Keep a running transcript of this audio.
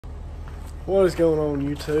What is going on,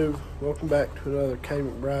 YouTube? Welcome back to another K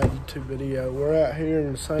McBride YouTube video. We're out here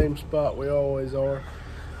in the same spot we always are,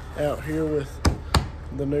 out here with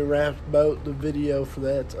the new raft boat. The video for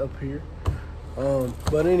that's up here.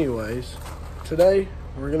 But anyways, today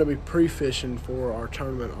we're going to be pre-fishing for our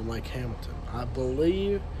tournament on Lake Hamilton. I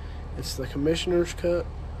believe it's the Commissioner's Cup.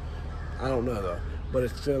 I don't know though, but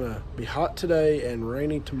it's going to be hot today and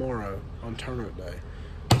rainy tomorrow on tournament day.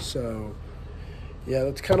 So yeah,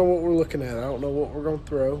 that's kind of what we're looking at. I don't know what we're going to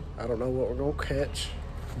throw. I don't know what we're going to catch.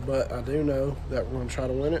 But I do know that we're going to try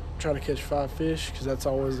to win it, try to catch 5 fish, because that's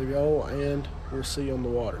always the goal, and we'll see you on the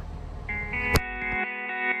water.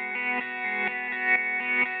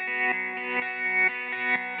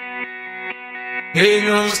 It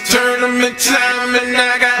was tournament time and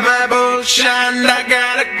I got my boat shined. I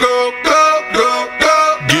gotta go, go, go,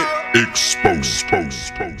 go. Get exposed.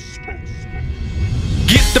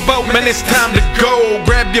 Get the boat, man, it's time to go.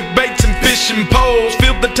 Grab your baits and fishing poles.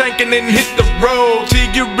 Fill the tank and then hit the road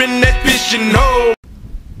till you're in that fishing hole.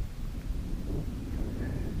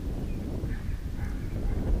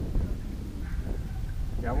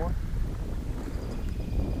 Got one?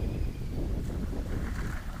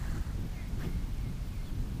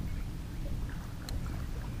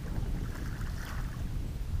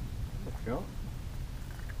 Let's go.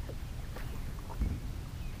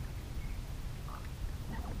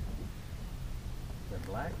 Is it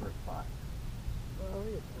black or spot? Oh,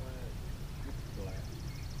 it's black. It's black.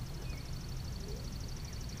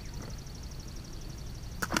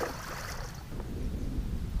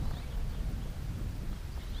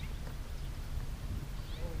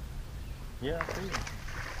 Yeah, I see it.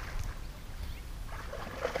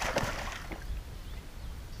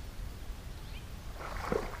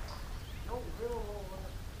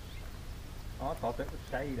 Oh, I thought that was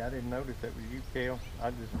shade. I didn't notice that was you, Kel.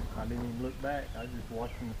 I didn't even look back. I was just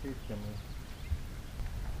watching the fish come in.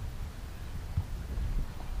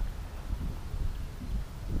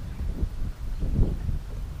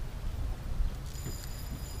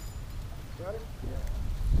 Got it? Yeah.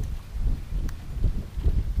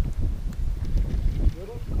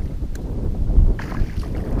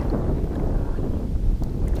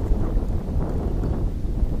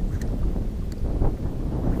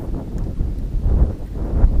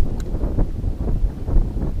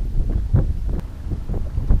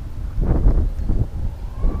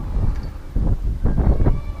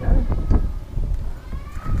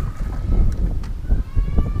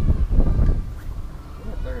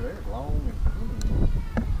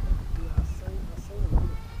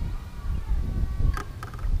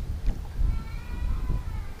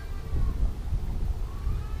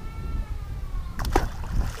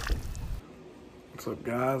 What's up,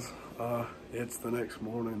 guys? It's the next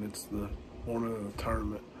morning. It's the morning of the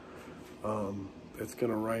tournament. It's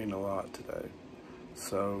gonna rain a lot today,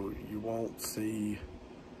 so you won't see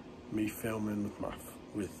me filming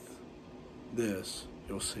with this.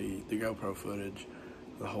 You'll see the GoPro footage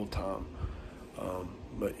the whole time.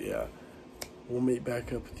 But yeah, we'll meet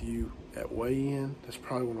back up with you at weigh-in. That's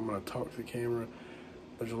probably when I'm gonna talk to the camera.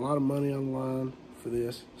 There's a lot of money on the line for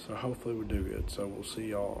this, so hopefully we do good. So we'll see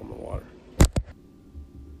y'all on the water.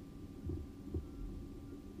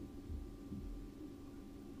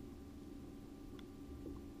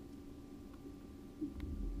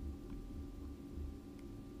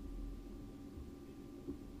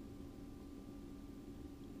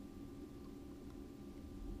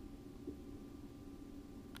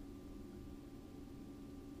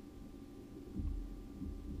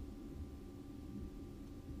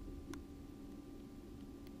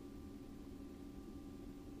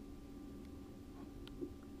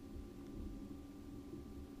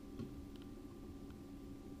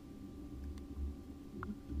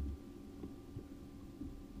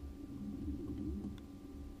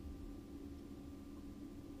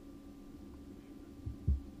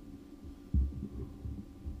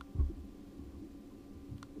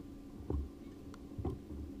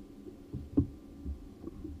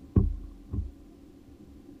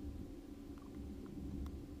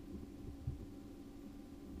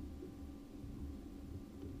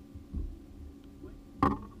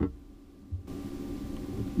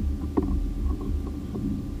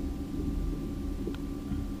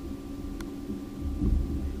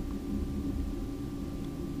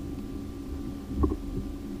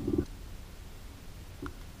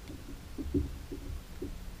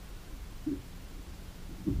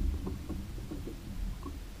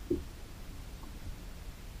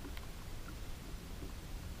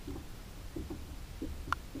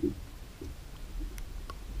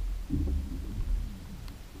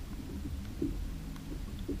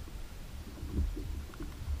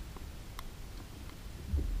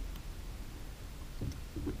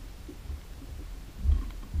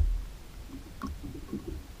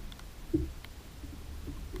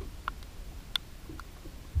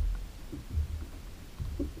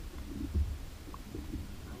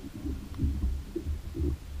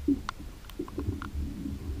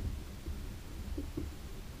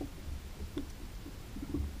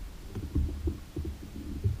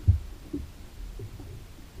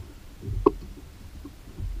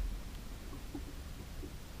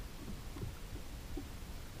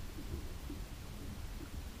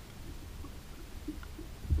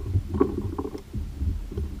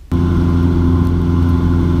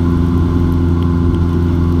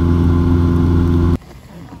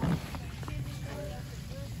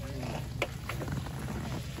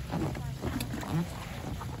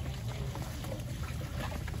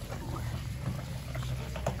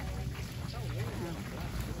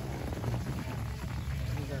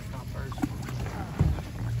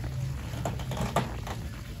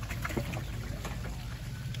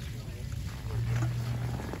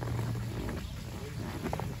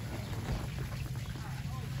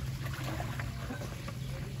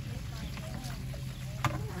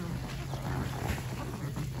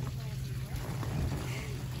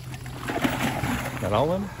 Got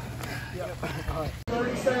all of them? Yep. All right.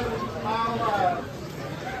 37-mile ride.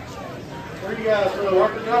 Where you guys really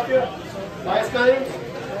working up yet? Last name?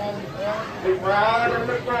 McBride or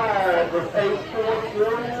McBride with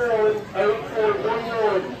 8.11.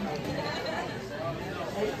 8.11.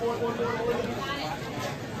 8.11.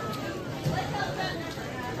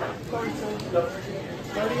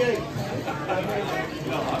 38.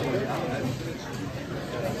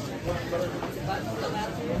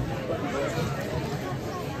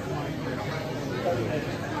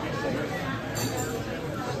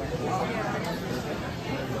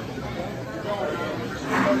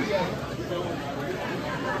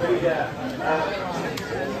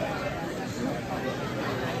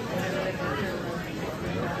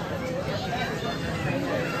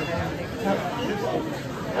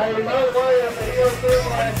 Hey, no way, I'm going to go through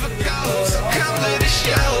my